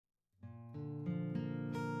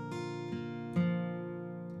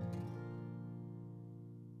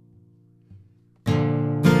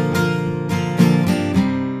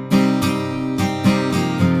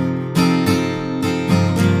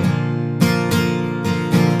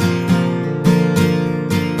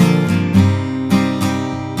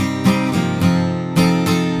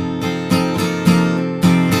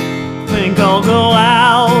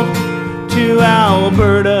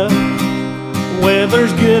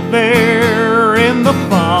get there in the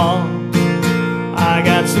fall. I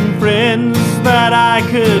got some friends that I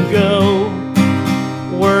could go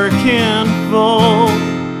working full.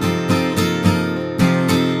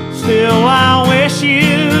 Still, I wish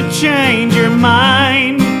you'd change your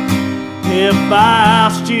mind if I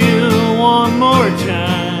asked you one more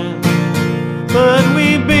time. But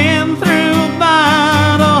we've been through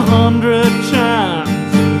about 100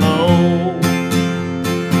 times or more.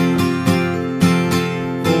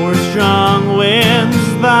 4 strong winds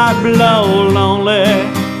that blow lonely,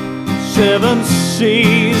 7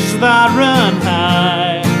 seas that run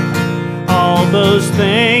high. All those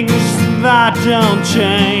things that don't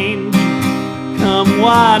change, come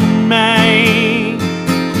what may.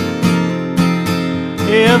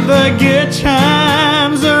 If the good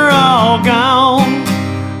times are all gone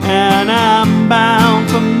and I'm bound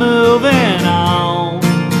for moving on,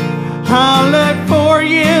 I'll look for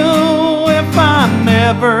you if I'm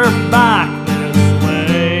ever back this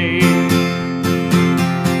way.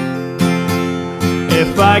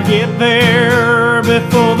 If I get there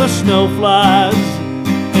before the snow flies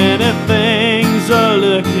and if things are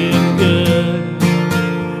looking good,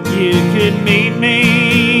 you could meet me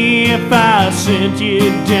if I sent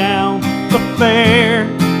you down the fair.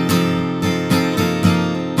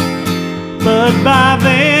 But by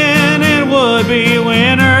then it would be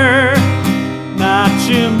winter, not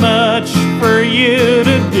too much for you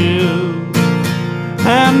to do,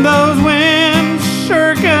 and those winds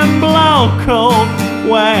sure can blow cold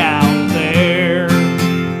way out there.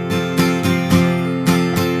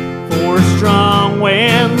 4 strong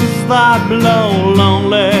winds that blow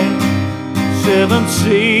lonely, 7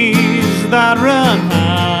 seas that run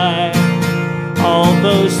high. All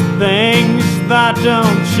those things that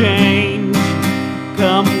don't change,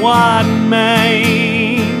 come what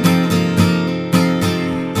may.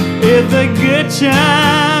 If the good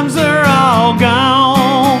times are all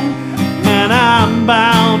gone and I'm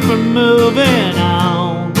bound for moving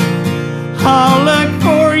on, I'll look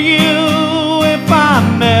for you if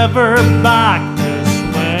I'm ever back this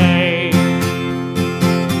way.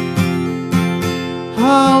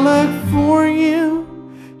 I'll look for you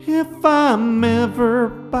if I'm ever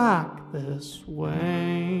back this way.